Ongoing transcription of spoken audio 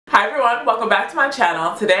Hi everyone, welcome back to my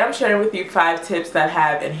channel. Today I'm sharing with you 5 tips that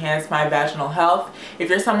have enhanced my vaginal health. If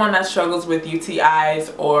you're someone that struggles with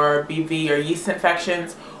UTIs or BV or yeast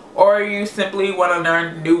infections, or you simply want to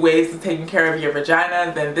learn new ways of taking care of your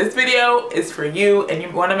vagina, then this video is for you, and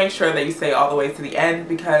you want to make sure that you stay all the way to the end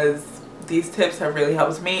because these tips have really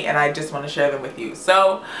helped me and I just want to share them with you.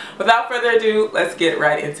 So without further ado, let's get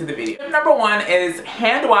right into the video. Tip number 1 is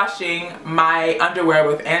hand washing my underwear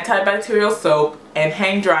with antibacterial soap and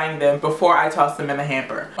hang drying them before I toss them in the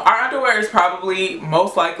hamper. Our underwear is probably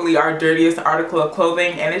most likely our dirtiest article of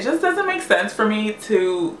clothing, and it just doesn't make sense for me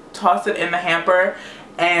to toss it in the hamper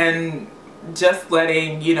and just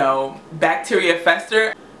letting, you know, bacteria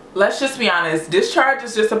fester. Let's just be honest, discharge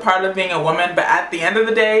is just a part of being a woman, but at the end of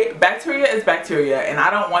the day, bacteria is bacteria, and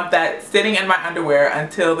I don't want that sitting in my underwear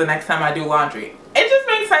until the next time I do laundry. It just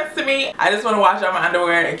makes sense to me. I just want to wash out my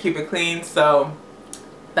underwear and keep it clean, so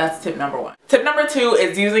that's tip number 1. Tip number 2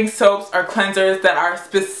 is using soaps or cleansers that are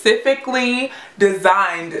specifically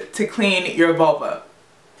designed to clean your vulva.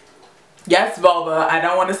 Yes, vulva. I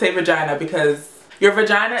don't want to say vagina because your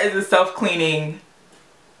vagina is a self-cleaning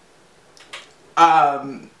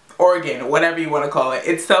organ, whatever you want to call it.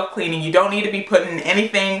 It's self-cleaning. You don't need to be putting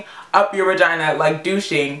anything up your vagina like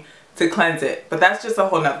douching to cleanse it. But that's just a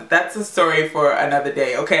whole nother, that's a story for another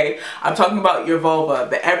day, okay? I'm talking about your vulva,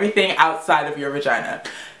 the everything outside of your vagina.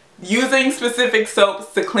 Using specific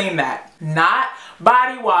soaps to clean that. Not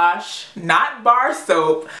body wash, not bar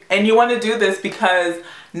soap. And you want to do this because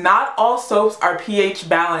not all soaps are pH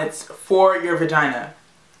balanced for your vagina.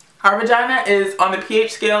 Our vagina is, on the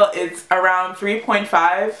pH scale, it's around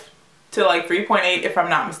 3.5 to like 3.8 if I'm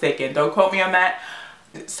not mistaken. Don't quote me on that.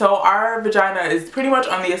 So our vagina is pretty much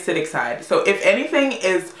on the acidic side. So if anything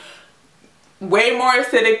is way more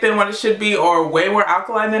acidic than what it should be or way more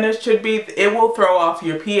alkaline than it should be, it will throw off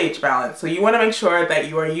your pH balance. So you want to make sure that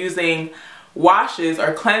you are using washes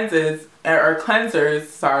or cleansers,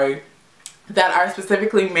 that are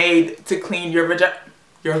specifically made to clean your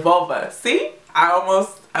vulva. See? I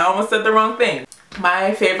almost said the wrong thing.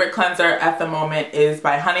 My favorite cleanser at the moment is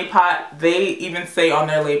by Honey Pot. They even say on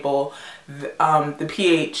their label the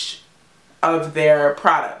pH of their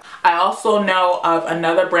product. I also know of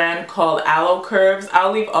another brand called AloeCurves.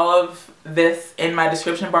 I'll leave all of this in my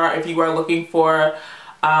description bar if you are looking for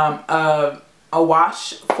a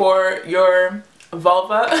wash for your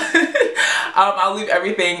vulva. I'll leave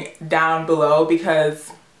everything down below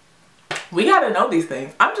because we gotta know these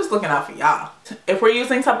things. I'm just looking out for y'all. If we're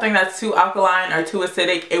using something that's too alkaline or too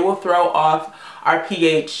acidic, it will throw off our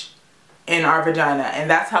pH in our vagina, and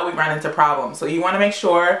that's how we run into problems. So you want to make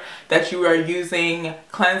sure that you are using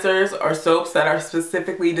cleansers or soaps that are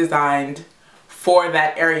specifically designed for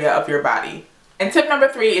that area of your body. And tip number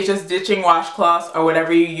 3 is just ditching washcloths or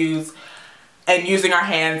whatever you use and using our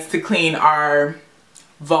hands to clean our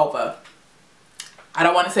vulva. I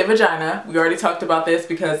don't want to say vagina. We already talked about this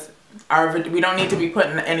because we don't need to be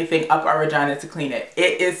putting anything up our vagina to clean it.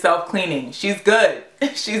 It is self-cleaning. She's good.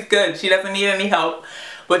 She's good. She doesn't need any help.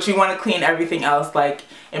 But you want to clean everything else, like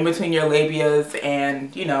in between your labias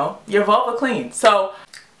and, you know, your vulva clean. So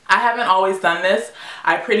I haven't always done this.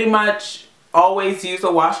 I pretty much always use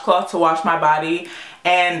a washcloth to wash my body.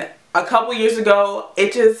 And a couple years ago,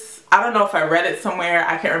 it just, I don't know if I read it somewhere,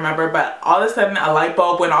 I can't remember, but all of a sudden a light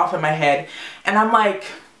bulb went off in my head. And I'm like,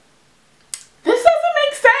 this doesn't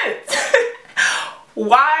make sense.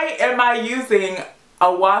 Why am I using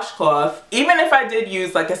a washcloth? Even if I did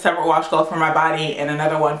use like a separate washcloth for my body and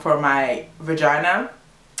another one for my vagina,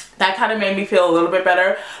 that kind of made me feel a little bit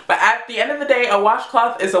better. But at the end of the day, a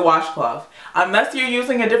washcloth is a washcloth. Unless you're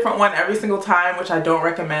using a different one every single time, which I don't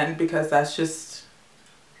recommend because that's just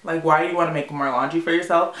like, why do you want to make more laundry for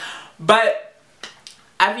yourself? But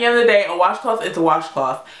at the end of the day, a washcloth is a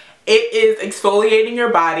washcloth. It is exfoliating your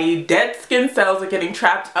body. Dead skin cells are getting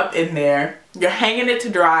trapped up in there. You're hanging it to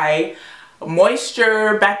dry.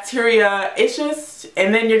 Moisture, bacteria, it's just,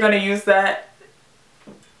 and then you're going to use that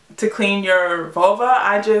to clean your vulva.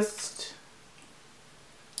 I just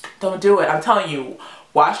don't do it. I'm telling you,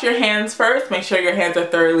 wash your hands first. Make sure your hands are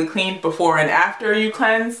thoroughly cleaned before and after you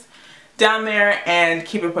cleanse down there, and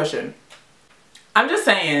keep it pushing. I'm just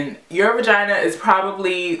saying, your vagina is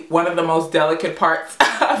probably one of the most delicate parts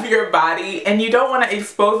of your body, and you don't want to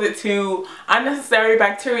expose it to unnecessary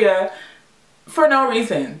bacteria for no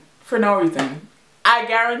reason. For no reason. I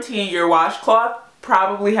guarantee your washcloth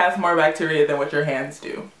probably has more bacteria than what your hands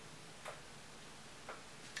do.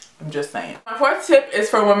 I'm just saying. My 4th tip is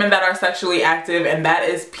for women that are sexually active, and that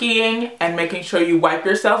is peeing and making sure you wipe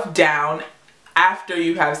yourself down after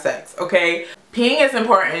you have sex, okay? Peeing is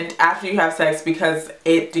important after you have sex because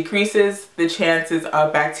it decreases the chances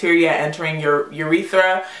of bacteria entering your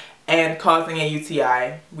urethra and causing a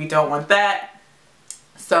UTI. We don't want that.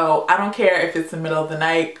 So I don't care if it's the middle of the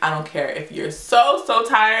night. I don't care if you're so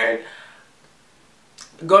tired.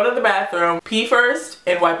 Go to the bathroom, pee first,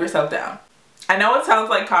 and wipe yourself down. I know it sounds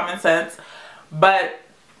like common sense, but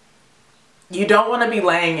you don't want to be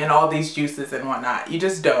laying in all these juices and whatnot. You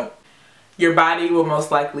just don't. Your body will most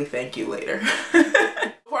likely thank you later.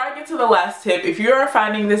 Before I get to the last tip, if you are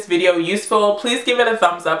finding this video useful, please give it a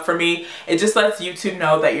thumbs up for me. It just lets YouTube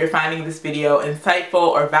know that you're finding this video insightful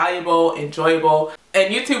or valuable, enjoyable,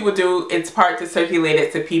 and YouTube will do its part to circulate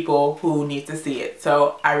it to people who need to see it.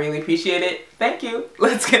 So I really appreciate it. Thank you.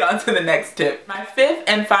 Let's get on to the next tip. My fifth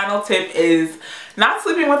and final tip is not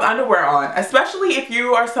sleeping with underwear on, especially if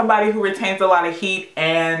you are somebody who retains a lot of heat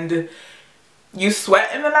and you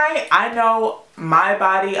sweat in the night. I know my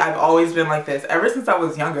body, I've always been like this. Ever since I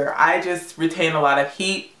was younger, I just retain a lot of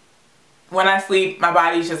heat. When I sleep, my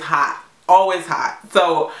body's just hot. Always hot.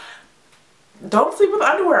 So don't sleep with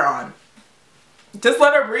underwear on. Just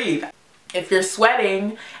let her breathe. If you're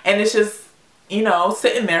sweating and it's just, you know,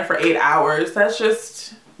 sitting there for 8 hours, that's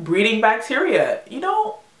just breeding bacteria. You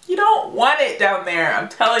don't want it down there. I'm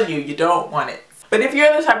telling you, you don't want it. But if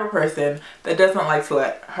you're the type of person that doesn't like to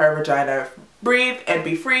let her vagina breathe and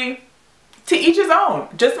be free, to each his own.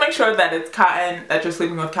 Just make sure that it's cotton, that you're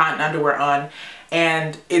sleeping with cotton underwear on,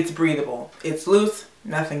 and it's breathable. It's loose,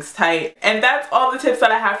 nothing's tight. And that's all the tips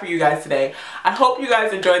that I have for you guys today. I hope you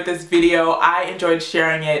guys enjoyed this video. I enjoyed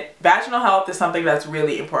sharing it. Vaginal health is something that's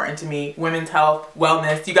really important to me. Women's health,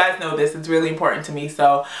 wellness, you guys know this, it's really important to me.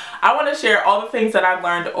 So I want to share all the things that I've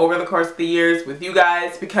learned over the course of the years with you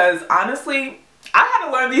guys, because honestly, I had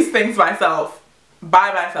to learn these things myself,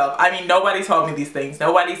 by myself. I mean, nobody told me these things.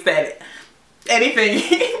 Nobody said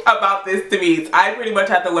anything about this to me. I pretty much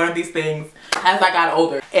had to learn these things as I got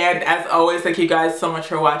older. And as always, thank you guys so much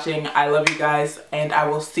for watching. I love you guys, and I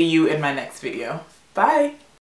will see you in my next video. Bye.